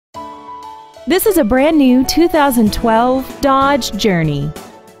This is a brand new 2012 Dodge Journey.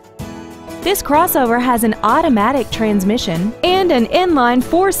 This crossover has an automatic transmission and an inline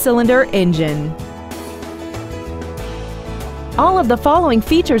 4-cylinder engine. All of the following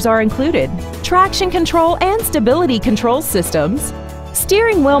features are included: traction control and stability control systems,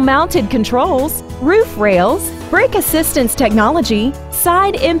 steering wheel mounted controls, roof rails, brake assistance technology,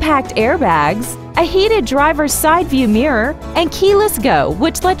 side impact airbags, a heated driver's side view mirror, and keyless go,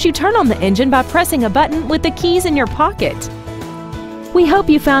 which lets you turn on the engine by pressing a button with the keys in your pocket. We hope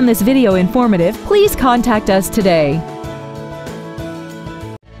you found this video informative. Please contact us today.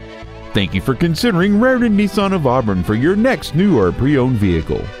 Thank you for considering Rairdon Nissan of Auburn for your next new or pre-owned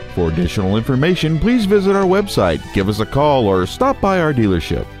vehicle. For additional information, please visit our website, give us a call, or stop by our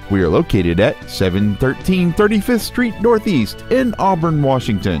dealership. We are located at 713 35th Street Northeast in Auburn,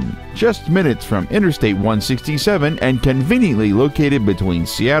 Washington, just minutes from Interstate 167 and conveniently located between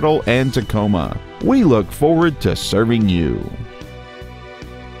Seattle and Tacoma. We look forward to serving you.